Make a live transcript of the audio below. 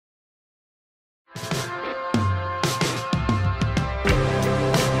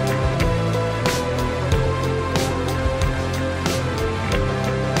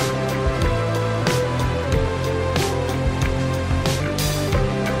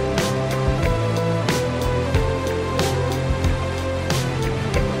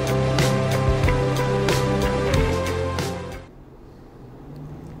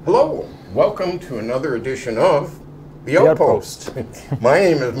welcome to another edition of The Outpost. My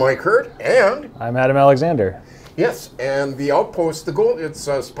name is Mike Hurt, and I'm Adam Alexander. Yes, and The Outpost, the goal, it's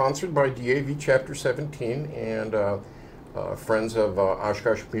sponsored by DAV Chapter 17 and Friends of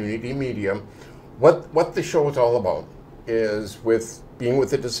Oshkosh Community Media. What the show is all about is being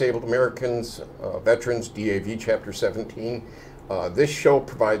with the Disabled Americans, Veterans, DAV Chapter 17. This show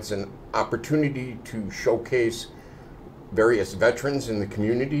provides an opportunity to showcase various veterans in the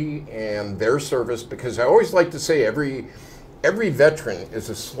community and their service, because I always like to say every veteran is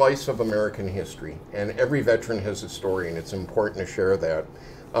a slice of American history, and every veteran has a story, and it's important to share that.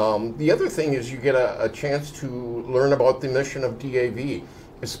 The other thing is you get a chance to learn about the mission of DAV,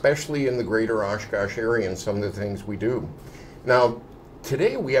 especially in the greater Oshkosh area and some of the things we do. Now,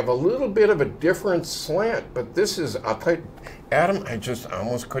 today we have a little bit of a different slant, but this is, I'll tell you, Adam, I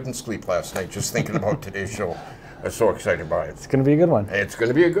almost couldn't sleep last night just thinking about today's show. I'm so excited by it. It's going to be a good one. It's going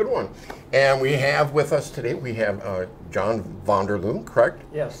to be a good one. And we have with us today, we have John Vonderloh, correct?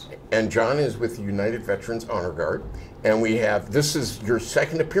 Yes. And John is with the United Veterans Honor Guard. And we have, this is your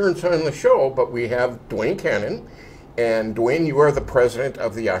second appearance on the show, but we have Duane Canon. And Duane, you are the president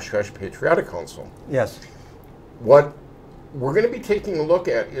of the Oshkosh Patriotic Council. Yes. What we're going to be taking a look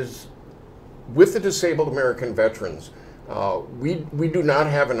at is, with the Disabled American Veterans, we do not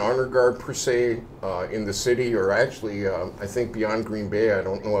have an honor guard per se in the city, or actually I think beyond Green Bay, I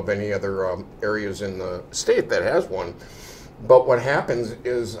don't know of any other areas in the state that has one. But what happens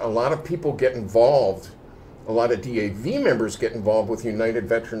is a lot of people get involved, a lot of DAV members get involved with United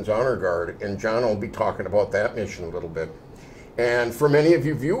Veterans Honor Guard, and John will be talking about that mission a little bit. And for many of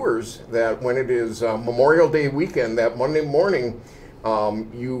you viewers, that when it is Memorial Day weekend, that Monday morning,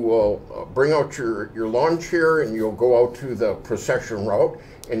 you will bring out your lawn chair and you'll go out to the procession route,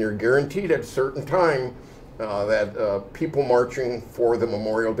 and you're guaranteed at a certain time that people marching for the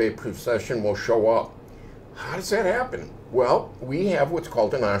Memorial Day procession will show up. How does that happen? Well, we have what's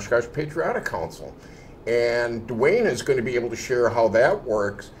called an Oshkosh Patriotic Council, and Duane is going to be able to share how that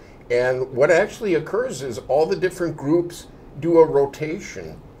works. And what actually occurs is all the different groups do a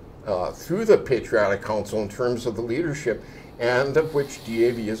rotation through the Patriotic Council in terms of the leadership, and of which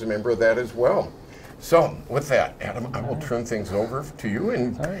DAV is a member of that as well. So, with that, Adam, I will turn things over to you,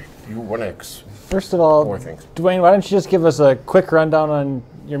 and you want to First of all, more things. Duane, why don't you just give us a quick rundown on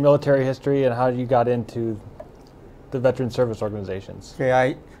your military history and how you got into the veteran service organizations?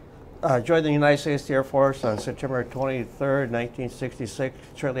 Okay, I joined the United States Air Force on September 23rd, 1966,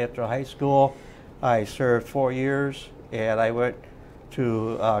 shortly after high school. I served 4 years, and I went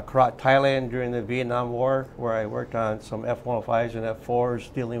to Caron, Thailand during the Vietnam War, where I worked on some F-105s and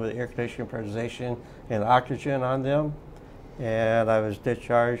F-4s, dealing with air conditioning, pressurization, and oxygen on them. And I was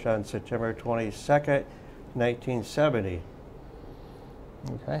discharged on September 22nd, 1970.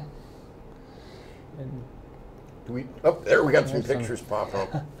 Okay. And There we got some pictures popping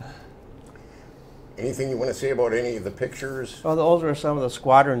up. Anything you want to say about any of the pictures? Well, those are some of the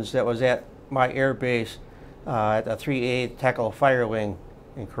squadrons that was at my air base at the 3A Tactical Fire Wing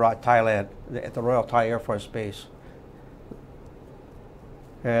in Caron, Thailand, at the Royal Thai Air Force Base.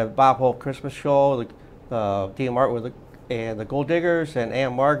 And Bob Hope Christmas Show, Dean Martin and the Gold Diggers, and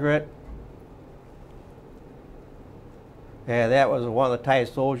Anne Margaret. And that was one of the Thai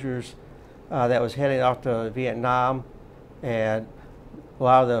soldiers that was heading off to Vietnam. And a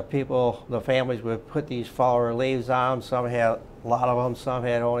lot of the people, the families, would put these flower leaves on. Some had a lot of them, some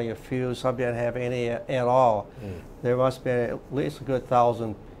had only a few, some didn't have any at all. There must have been at least a good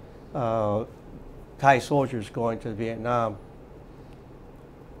 1,000 Thai soldiers going to Vietnam.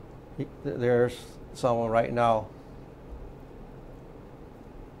 There's someone right now.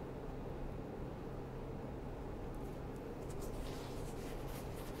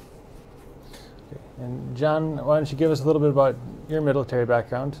 And John, why don't you give us a little bit about your military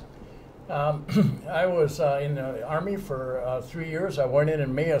background? I was in the Army for 3 years. I went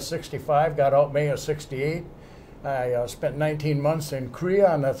in May of '65, got out May of '68. I spent 19 months in Korea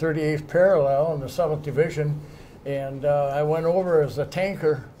on the 38th Parallel in the 7th Division, and I went over as a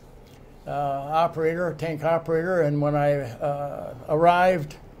tanker operator, tank operator, and when I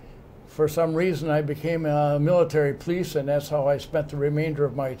arrived, for some reason I became a military police, and that's how I spent the remainder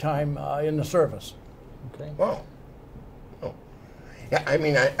of my time in the service. Okay. Wow. Oh. Yeah, I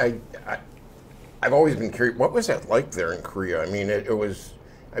mean, I've always been curious, what was that like there in Korea? I mean, it was,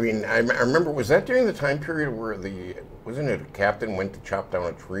 I mean, I remember, was that during the time period where wasn't it a captain went to chop down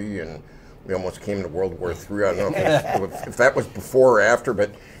a tree and we almost came to World War III? I don't know if that was before or after,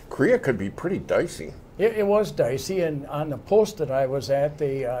 but Korea could be pretty dicey. It was dicey, and on the post that I was at,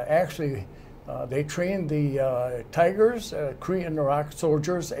 they actually they trained the Tigers, Korean rock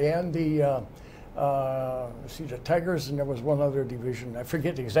soldiers, and the see, the Tigers, and there was one other division. I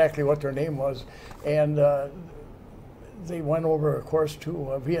forget exactly what their name was. And they went over, of course,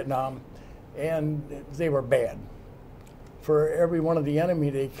 to Vietnam, and they were bad. For every one of the enemy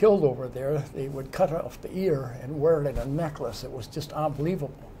they killed over there, they would cut off the ear and wear it in a necklace. It was just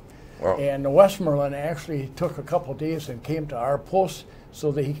unbelievable. Wow. And Westmoreland actually took a couple days and came to our post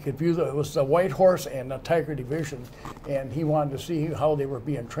so that he could view it was the White Horse and the Tiger Division, and he wanted to see how they were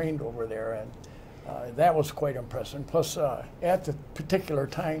being trained over there, and that was quite impressive. Plus, at the particular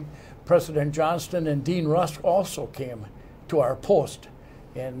time, President Johnston and Dean Rusk also came to our post,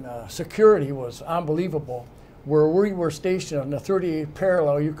 and security was unbelievable. Where we were stationed on the 38th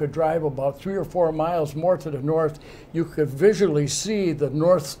parallel, you could drive about 3 or 4 miles more to the north. You could visually see the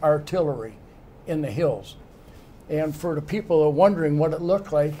North's artillery in the hills. And for the people wondering what it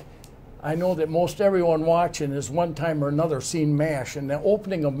looked like, I know that most everyone watching has one time or another seen MASH, and the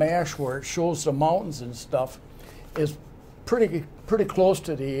opening of MASH where it shows the mountains and stuff is pretty close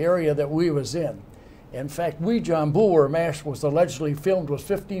to the area that we was in. In fact, John Bull, where MASH was allegedly filmed, was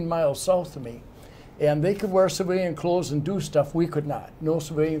 15 miles south of me. And they could wear civilian clothes and do stuff we could not. No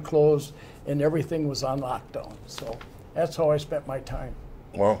civilian clothes, and everything was on lockdown. So that's how I spent my time.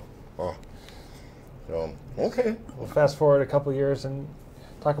 Wow. Wow. So, okay. We'll fast forward a couple years and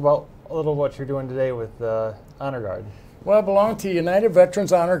talk about a little what you're doing today with Honor Guard. Well, I belong to United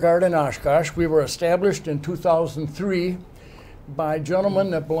Veterans Honor Guard in Oshkosh. We were established in 2003 by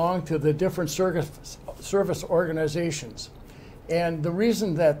gentlemen that belonged to the different service organizations. And the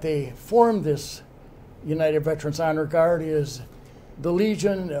reason that they formed this United Veterans Honor Guard is the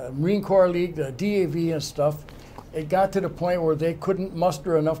Legion, Marine Corps League, the DAV and stuff. It got to the point where they couldn't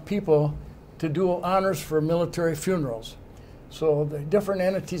muster enough people to do honors for military funerals. So the different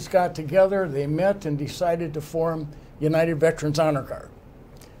entities got together, they met and decided to form United Veterans Honor Guard.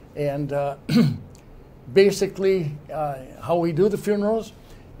 And basically how we do the funerals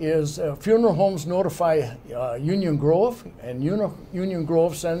is funeral homes notify Union Grove, and Union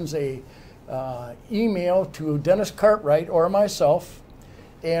Grove sends a email to Dennis Cartwright or myself,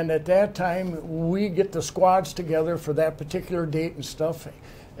 and at that time we get the squads together for that particular date and stuff,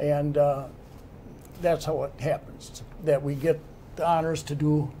 and that's how it happens, that we get the honors to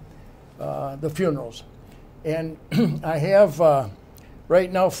do the funerals. And I have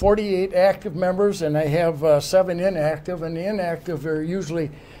right now 48 active members, and I have 7 inactive, and the inactive are usually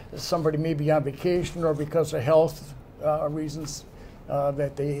somebody may be on vacation or because of health reasons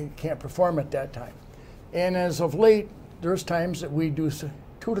that they can't perform at that time. And as of late, there's times that we do 2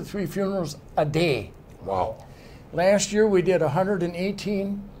 to 3 funerals a day. Wow. Last year we did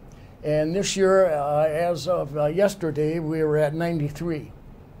 118, and this year, as of yesterday, we were at 93.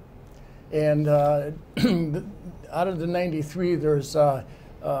 And out of the 93, there's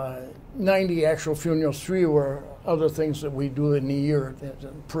 90 actual funerals. 3 were other things that we do in the year,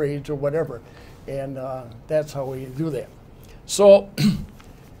 parades or whatever. And that's how we do that. So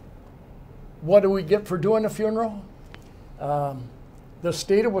what do we get for doing a funeral? The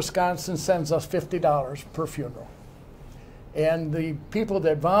state of Wisconsin sends us $50 per funeral. And the people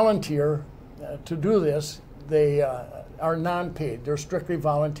that volunteer to do this, they are non-paid. They're strictly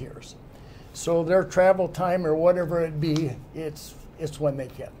volunteers. So their travel time or whatever it be, it's when they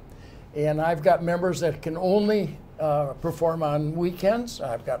can. And I've got members that can only perform on weekends.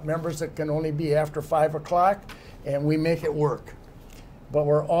 I've got members that can only be after 5 o'clock, and we make it work. But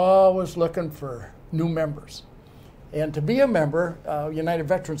we're always looking for new members. And to be a member, United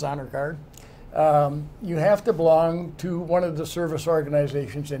Veterans Honor Guard, you have to belong to one of the service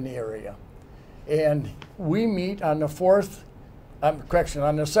organizations in the area. And we meet on the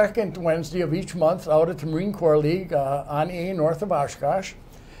on the second Wednesday of each month out at the Marine Corps League on A north of Oshkosh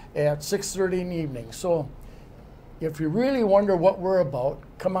at 6:30 in the evening. So if you really wonder what we're about,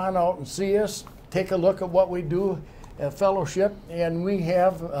 come on out and see us, take a look at what we do, fellowship, and we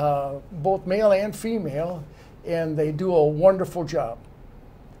have both male and female, and they do a wonderful job.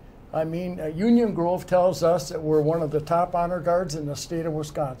 I mean, Union Grove tells us that we're one of the top honor guards in the state of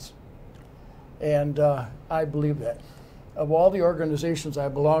Wisconsin, and I believe that. Of all the organizations I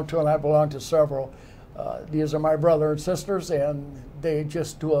belong to, and I belong to several, these are my brother and sisters, and they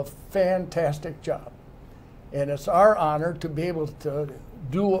just do a fantastic job. And it's our honor to be able to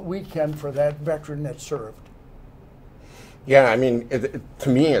do what we can for that veteran that served. Yeah, I mean, to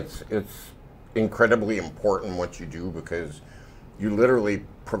me, it's incredibly important what you do, because you literally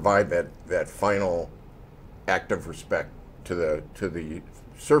provide that final act of respect to the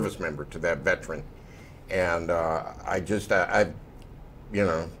service member, to that veteran. And I you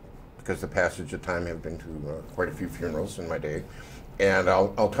know, because the passage of time, have been to quite a few funerals in my day, And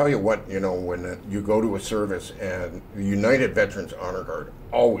I'll tell you what, you know, when you go to a service, and the United Veterans Honor Guard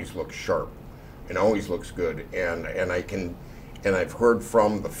always looks sharp and always looks good. And I've heard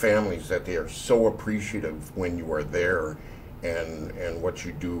from the families that they are so appreciative when you are there and what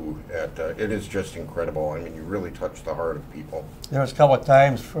you do. It is just incredible. I mean, you really touch the heart of people. There was a couple of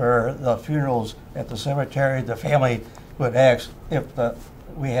times for the funerals at the cemetery, the family would ask if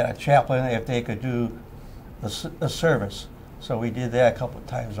we had a chaplain, if they could do the service. So we did that a couple of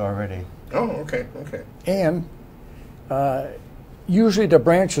times already. Oh, okay. And usually the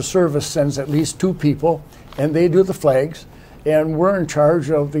branch of service sends at least 2 people, and they do the flags, and we're in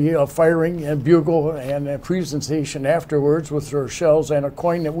charge of the firing and bugle and presentation afterwards with our shells and a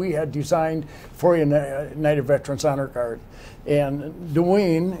coin that we had designed for United Veterans Honor Guard. And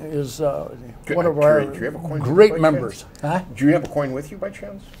Duane is one of our great members. Huh? Do you have a coin with you by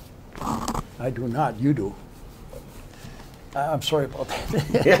chance? I do not. You do. I'm sorry about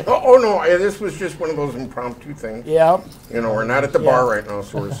that. Yeah. Oh no, this was just one of those impromptu things. Yeah. You know, we're not at the bar right now,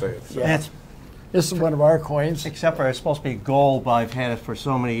 so we're safe. So. Yeah. This is one of our coins. Except for it's supposed to be gold, but I've had it for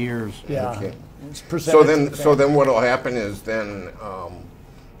so many years. Yeah. Okay. It's So then what will happen is then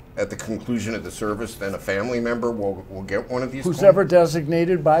at the conclusion of the service, then a family member will get one of these Who's coins? ever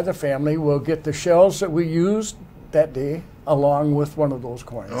designated by the family will get the shells that we used that day along with one of those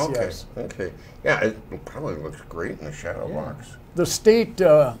coins. Okay. Yes. Okay. Yeah, it probably looks great in the shadow box. The state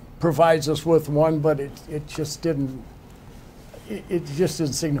provides us with one, but it just didn't. It just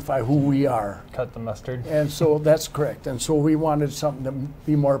didn't signify who we are. Cut the mustard. And so that's correct. And so we wanted something to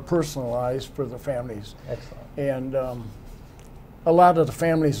be more personalized for the families. Excellent. And a lot of the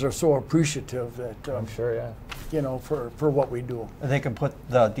families are so appreciative that I'm sure, yeah. you know, for what we do. And they can put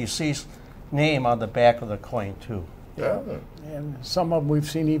the deceased name on the back of the coin too. Yeah. And some of them we've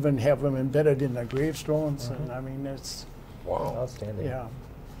seen even have them embedded in the gravestones. And I mean, it's Wow. Outstanding. yeah.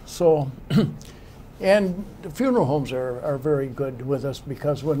 So, and the funeral homes are very good with us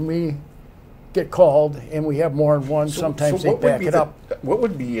because when we get called and we have more than one, sometimes they what would back be it up. What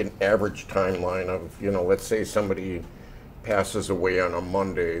would be an average timeline of, you know, let's say somebody passes away on a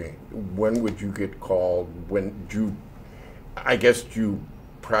Monday, when would you get called? When do you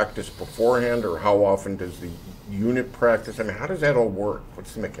practice beforehand, or how often does the unit practice? I mean, how does that all work?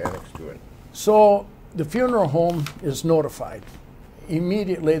 What's the mechanics to it? So the funeral home is notified.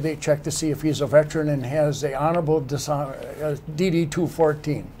 Immediately they check to see if he's a veteran and has a honorable DD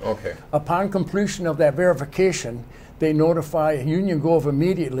 214. Okay. Upon completion of that verification, they notify Union Grove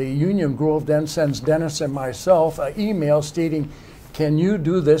immediately. Union Grove then sends Dennis and myself an email stating, can you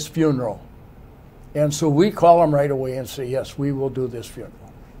do this funeral? And so we call them right away and say, yes, we will do this funeral.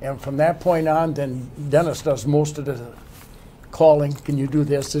 And from that point on, then Dennis does most of the calling. Can you do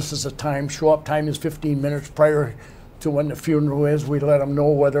this? This is a time. Show up time is 15 minutes prior to when the funeral is. We let them know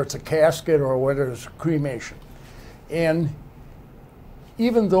whether it's a casket or whether it's cremation. And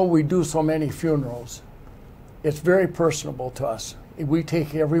even though we do so many funerals, it's very personable to us. We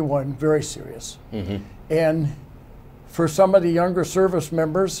take everyone very serious. Mm-hmm. And for some of the younger service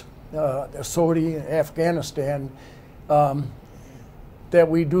members, Saudi, Afghanistan, that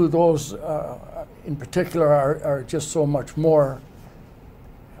we do those in particular are just so much more.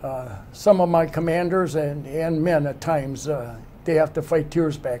 Some of my commanders and men at times, they have to fight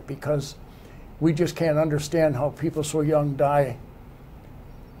tears back because we just can't understand how people so young die.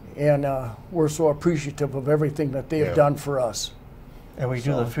 And we're so appreciative of everything that they have done for us. And we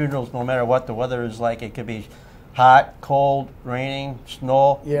do the funerals no matter what the weather is like. It could be hot, cold, raining,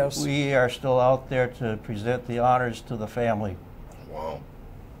 snow. Yes. We are still out there to present the honors to the family. Wow.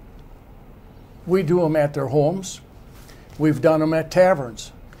 We do them at their homes. We've done them at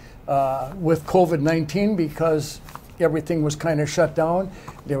taverns. With COVID-19, because everything was kind of shut down,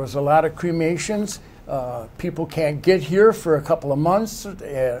 there was a lot of cremations. People can't get here for a couple of months.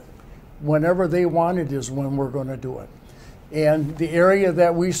 Whenever they want it is when we're going to do it. And the area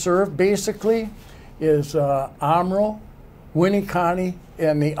that we serve basically is Amarillo, Winneconne,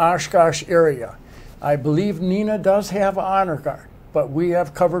 and the Oshkosh area. I believe Nina does have an honor guard, but we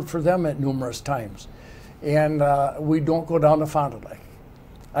have covered for them at numerous times. And we don't go down to Fond du Lac.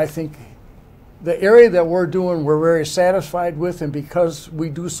 I think the area that we're doing, we're very satisfied with, and because we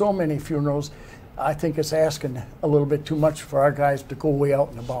do so many funerals, I think it's asking a little bit too much for our guys to go way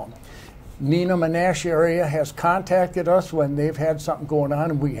out and about. Nina Menashe area has contacted us when they've had something going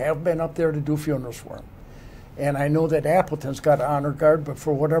on, and we have been up there to do funerals for them. And I know that Appleton's got an honor guard, but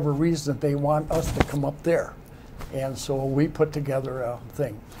for whatever reason, they want us to come up there. And so we put together a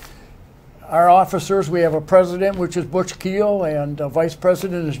thing. our officers, we have a president, which is Butch Keel, and vice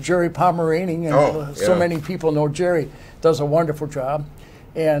president is Jerry Pomeranian. And so many people know Jerry does a wonderful job.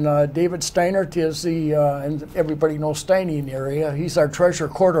 And David Steinert is and everybody knows Steiny in the area. He's our treasurer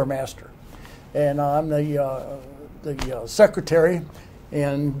quartermaster. And I'm the secretary.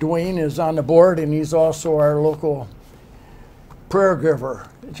 And Duane is on the board, and he's also our local prayer giver,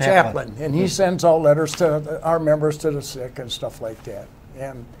 chaplain. And he sends out letters to our members, to the sick and stuff like that.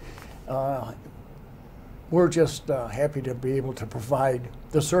 And we're just happy to be able to provide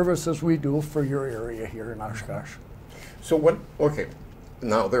the services we do for your area here in Oshkosh. So okay,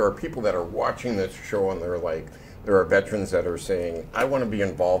 now there are people that are watching this show and they're like, there are veterans that are saying, I want to be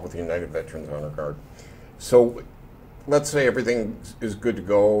involved with the United Veterans Honor Guard. So let's say everything is good to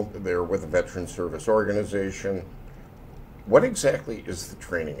go, they're with a veteran service organization. What exactly is the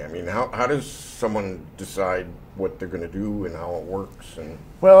training? I mean, how does someone decide what they're going to do and how it works? And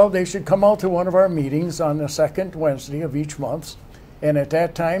well, they should come out to one of our meetings on the second Wednesday of each month, and at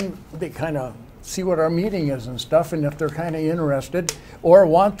that time they kind of see what our meeting is and stuff, and if they're kind of interested or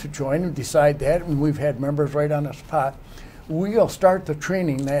want to join and decide that, and we've had members right on the spot, we'll start the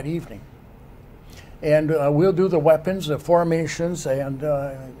training that evening. And we'll do the weapons, the formations, and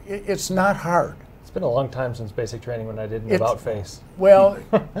it's not hard. It's been a long time since basic training when I did an about face. Well,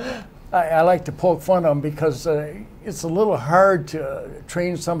 I like to poke fun of them because it's a little hard to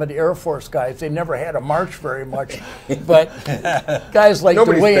train some of the Air Force guys. They never had a march very much. But guys like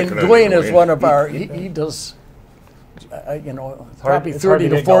Duane is one of our, he does, probably 30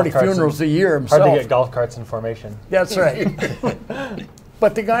 to 40 funerals a year himself. Hard to get golf carts in formation. That's right.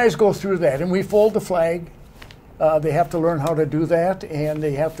 But the guys go through that, and we fold the flag. They have to learn how to do that, and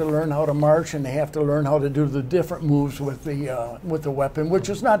they have to learn how to march, and they have to learn how to do the different moves with the weapon, which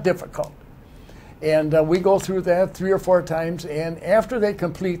is not difficult. And we go through that 3 or 4 times, and after they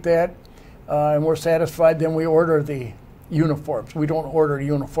complete that, and we're satisfied, then we order the uniforms. We don't order the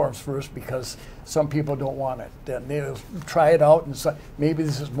uniforms first because some people don't want it. Then they'll try it out and say, maybe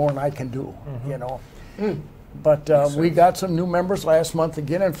this is more than I can do, But we got some new members last month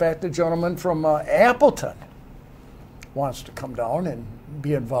again. In fact, a gentleman from Appleton wants to come down and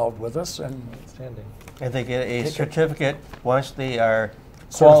be involved with us. And outstanding. And they get a certificate once they are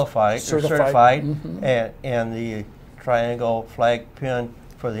qualified, certified, and the triangle flag pin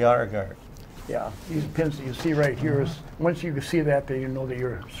for the Honor Guard. Yeah, these pins that you see right here is, once you see that, then you know that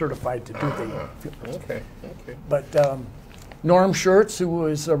you're certified to do the. Okay. But Norm Schertz, who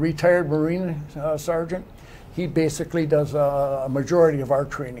is a retired Marine sergeant, he basically does a majority of our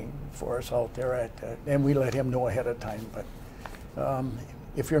training for us out there and we let him know ahead of time. But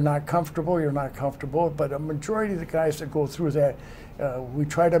if you're not comfortable, you're not comfortable. But a majority of the guys that go through that, we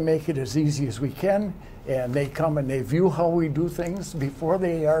try to make it as easy as we can, and they come and they view how we do things before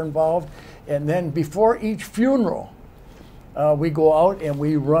they are involved. And then before each funeral, we go out and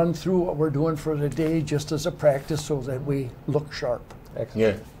we run through what we're doing for the day just as a practice so that we look sharp.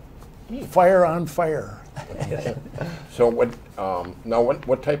 Excellent. Yeah. Fire on fire. So what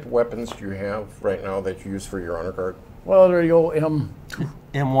type of weapons do you have right now that you use for your Honor Guard? Well, they're the old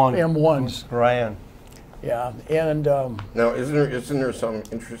M1s. Ryan. Yeah, and now isn't there some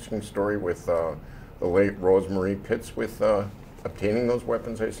interesting story with the late Rosemary Pitts with obtaining those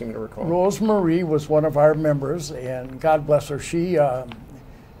weapons? I seem to recall. Rosemary was one of our members, and God bless her, she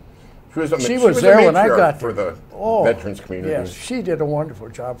was a there when I got for there. the veterans community. Yes, she did a wonderful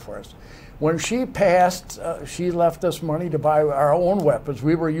job for us. When she passed, she left us money to buy our own weapons.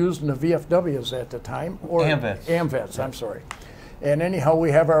 We were using the VFWs at the time. Or AMVETs, I'm sorry. And anyhow, we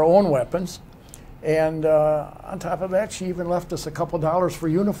have our own weapons. And on top of that, she even left us a couple $2 for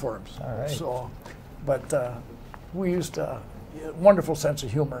uniforms. All right. So, but we used a wonderful sense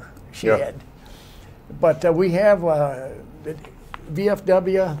of humor she had. But we have the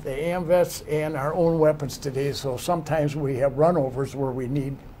VFW, the AMVETs, and our own weapons today. So sometimes we have runovers where we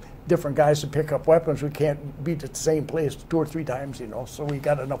need different guys to pick up weapons. We can't be at the same place 2 or 3 times, so we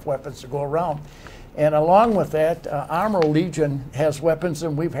got enough weapons to go around. And along with that, Armoral Legion has weapons,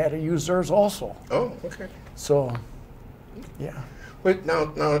 and we've had to use theirs also. Oh, okay. So, yeah. But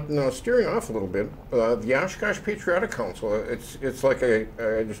now steering off a little bit, the Oshkosh Patriotic Council, it's like I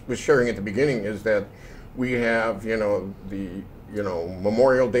just was sharing at the beginning, is that we have, the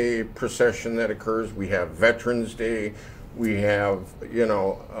Memorial Day procession that occurs, we have Veterans Day, we have,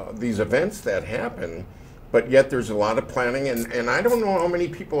 these events that happen, but yet there's a lot of planning, and I don't know how many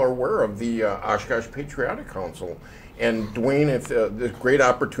people are aware of the Oshkosh Patriotic Council. And Duane, it's a great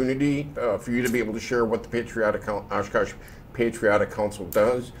opportunity for you to be able to share what the Oshkosh Patriotic Council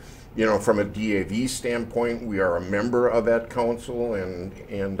does. from a DAV standpoint, we are a member of that council, and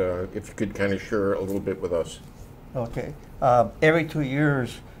if you could kind of share a little bit with us. Okay. Every 2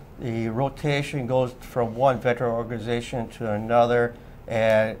 years, the rotation goes from one veteran organization to another,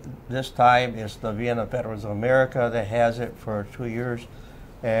 and this time it's the Vienna Veterans of America that has it for 2 years.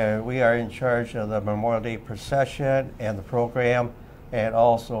 And we are in charge of the Memorial Day procession and the program, and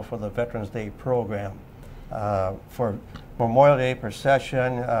also for the Veterans Day program. For Memorial Day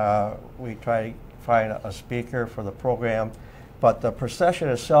procession, we try to find a speaker for the program, but the procession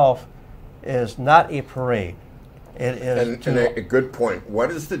itself is not a parade. It is and a good point.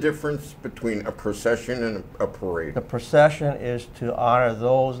 What is the difference between a procession and a parade? The procession is to honor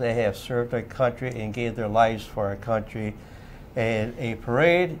those that have served their country and gave their lives for our country. And a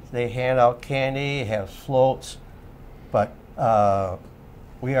parade, they hand out candy, have floats, but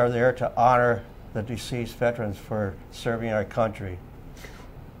we are there to honor the deceased veterans for serving our country.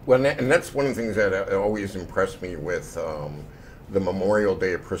 Well, and that's one of the things that always impressed me with the Memorial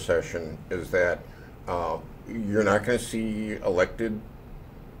Day procession is that you're not going to see elected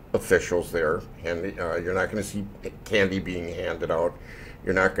officials there, and you're not going to see candy being handed out.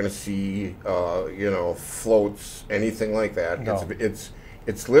 You're not going to see, floats, anything like that. No.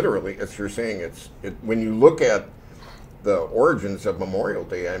 It's literally, as you're saying, when you look at the origins of Memorial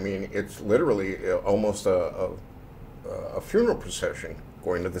Day, I mean, it's literally almost a funeral procession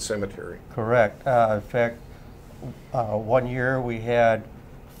going to the cemetery. Correct. In fact, 1 year we had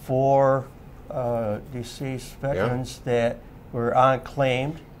 4 deceased veterans that were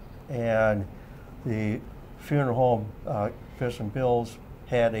unclaimed, and the funeral home, Fish and Bills,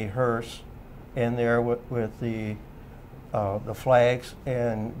 had a hearse in there with the flags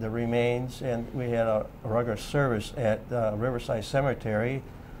and the remains, and we had a regular service at Riverside Cemetery.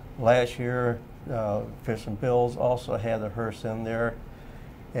 Last year, Fish and Bills also had a hearse in there,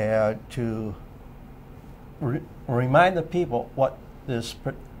 to remind the people what this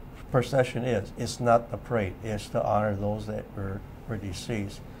procession is. It's not the parade. It's to honor those that were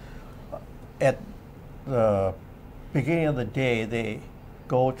deceased. At the beginning of the day, they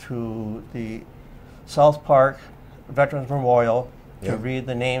go to the South Park Veterans Memorial to read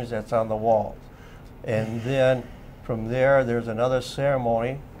the names that's on the wall. And then from there, there's another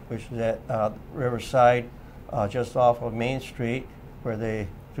ceremony, which is at Riverside, just off of Main Street, where they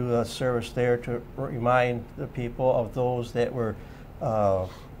do a service there to remind the people of those that were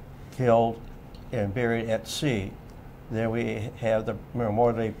killed and buried at sea. Then we have the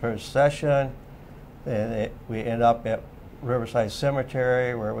Memorial Day procession, and we end up at Riverside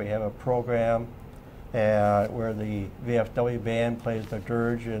Cemetery, where we have a program where the VFW band plays the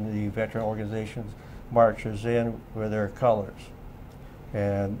dirge and the veteran organizations marches in with their colors.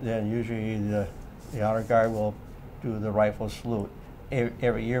 And then usually the honor guard will do the rifle salute.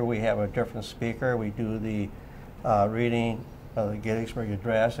 Every year we have a different speaker. We do the reading of the Gettysburg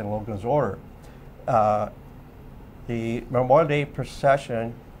Address and Logan's Order. The Memorial Day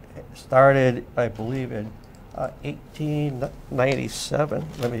procession started, I believe, in 1897.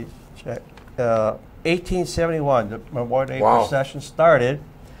 Let me check. 1871, the Memorial Day procession started,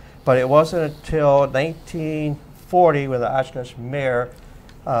 but it wasn't until 1940 when the Oshkosh mayor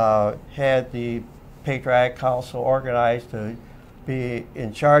had the Patriotic Council organized to be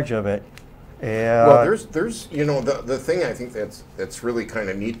in charge of it. Well, there's the thing I think that's really kind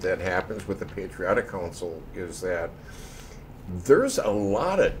of neat that happens with the Patriotic Council is that there's a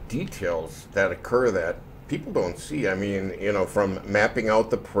lot of details that occur that people don't see. I mean, from mapping out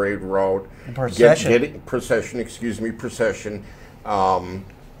the parade route, procession,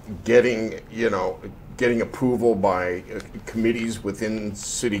 getting approval by committees within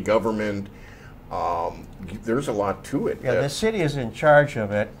city government. There's a lot to it. Yeah, the city is in charge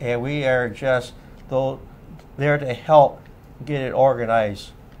of it, and we are just there to help get it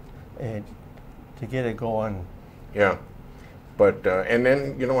organized and to get it going. Yeah, but and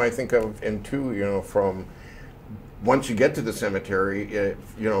then I think of from once you get to the cemetery,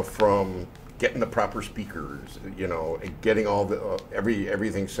 from getting the proper speakers, getting all the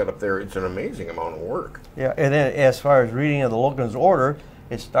everything set up there, it's an amazing amount of work. Yeah, and then as far as reading of the Logan's Order,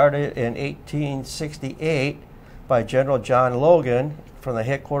 it started in 1868 by General John Logan from the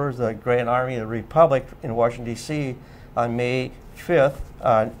headquarters of the Grand Army of the Republic in Washington, D.C. on May 5th,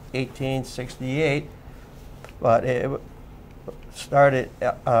 1868. But it started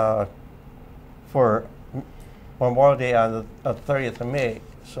for Memorial Day on the 30th of May.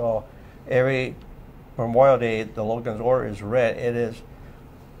 So every Memorial Day, the Logan's Order is read. It is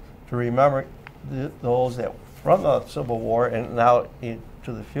to remember those that from the Civil War and now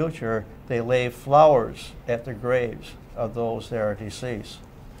into the future, they lay flowers at the graves of those that are deceased.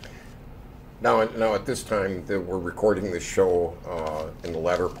 Now at this time that we're recording this show in the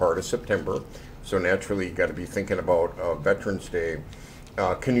latter part of September, so naturally you got to be thinking about Veterans Day.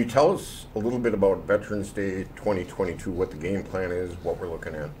 Can you tell us a little bit about Veterans Day 2022, what the game plan is, what we're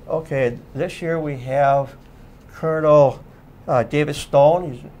looking at? Okay, this year we have Colonel David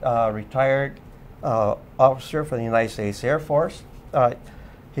Stone. He's a retired officer for the United States Air Force.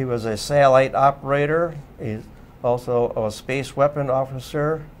 He was a satellite operator. He's also a space weapon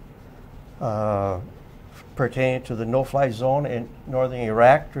officer pertaining to the no-fly zone in northern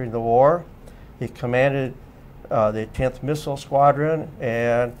Iraq during the war. He commanded the 10th Missile Squadron,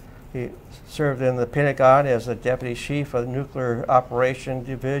 and he served in the Pentagon as the Deputy Chief of the Nuclear Operation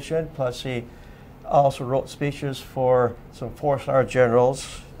Division, plus he also wrote speeches for some four-star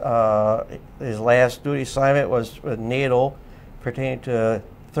generals. His last duty assignment was with NATO, pertaining to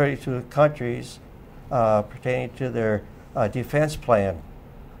 32 countries, pertaining to their defense plan.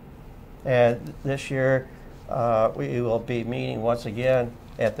 And this year, we will be meeting once again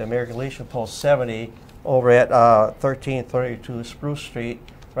at the American Legion Post 70 over at 1332 Spruce Street,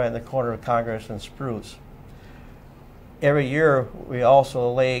 right in the corner of Congress and Spruce. Every year, we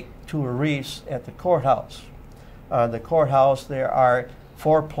also lay 2 wreaths at the courthouse. The courthouse, there are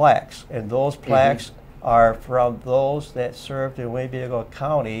 4 plaques, and those plaques are from those that served in Winnebago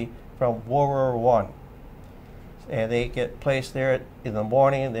County from World War I. And they get placed there in the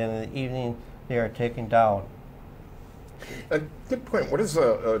morning, and then in the evening, they are taken down. Good point. What is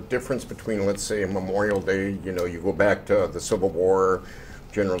the difference between, let's say, Memorial Day? You know, you go back to the Civil War,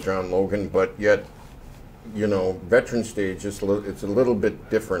 General John Logan, but yet, you know, Veterans Day is just it's a little bit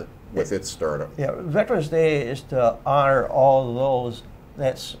different with its startup. Yeah, Veterans Day is to honor all those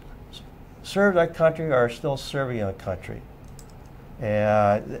that served our country or are still serving our country.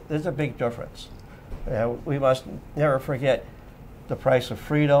 And there's a big difference. We must never forget the price of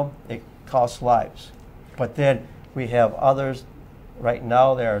freedom. It costs lives. But then we have others right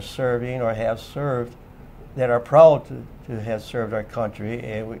now that are serving or have served that are proud to have served our country,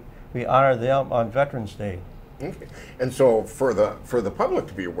 and we honor them on Veterans Day. Okay. And so for the public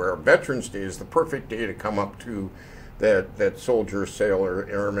to be aware, Veterans Day is the perfect day to come up to that soldier, sailor,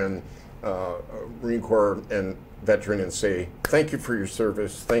 airman, Marine Corps, and veteran and say, thank you for your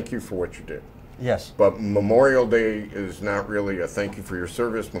service, thank you for what you did. Yes. But Memorial Day is not really a thank you for your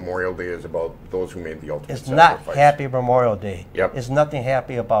service. Memorial Day is about those who made the ultimate sacrifice. It's not Happy Memorial Day. Yep. There's nothing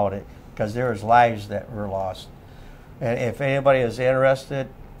happy about it because there is lives that were lost. And if anybody is interested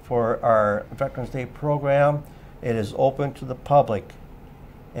for our Veterans Day program, it is open to the public.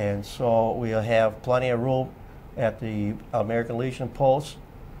 And so we'll have plenty of room at the American Legion Post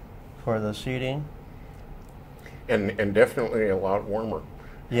for the seating. And definitely a lot warmer.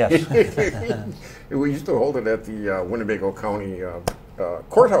 Yes. We used to hold it at the Winnebago County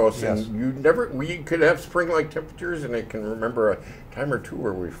courthouse, Yes. and we could have spring-like temperatures, and I can remember a time or two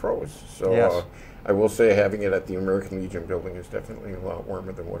where we froze. So Yes. I will say having it at the American Legion building is definitely a lot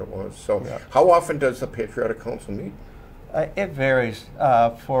warmer than what it was. So Yeah. how often does the Patriotic Council meet? It varies.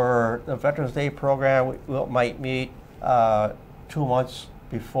 For the Veterans Day program, we might meet 2 months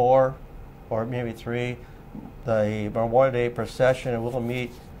before, or maybe 3. The Memorial Day procession will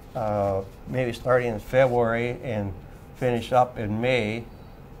meet maybe starting in February and finish up in May.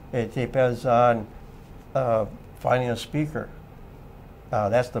 It depends on finding a speaker.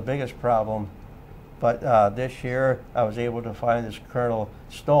 That's the biggest problem. But this year I was able to find this Colonel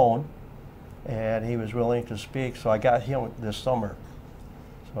Stone, and he was willing to speak, so I got him this summer.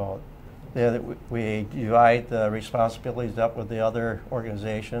 So then we divide the responsibilities up with the other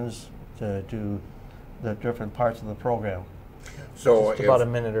organizations to do the different parts of the program. So Just about a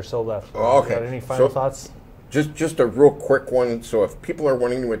minute or so left. Oh, okay. Got any final So- thoughts? Just a real quick one. So if people are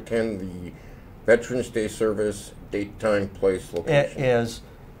wanting to attend the Veterans Day service, date, time, place, It location. is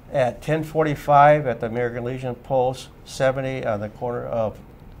at 10:45 at the American Legion Post 70 on the corner of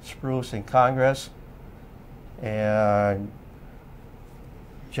Spruce and Congress. And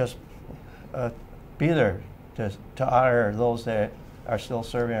just be there to honor those that are still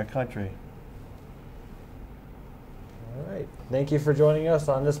serving our country. All right. Thank you for joining us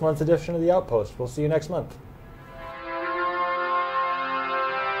on this month's edition of The Outpost. We'll see you next month.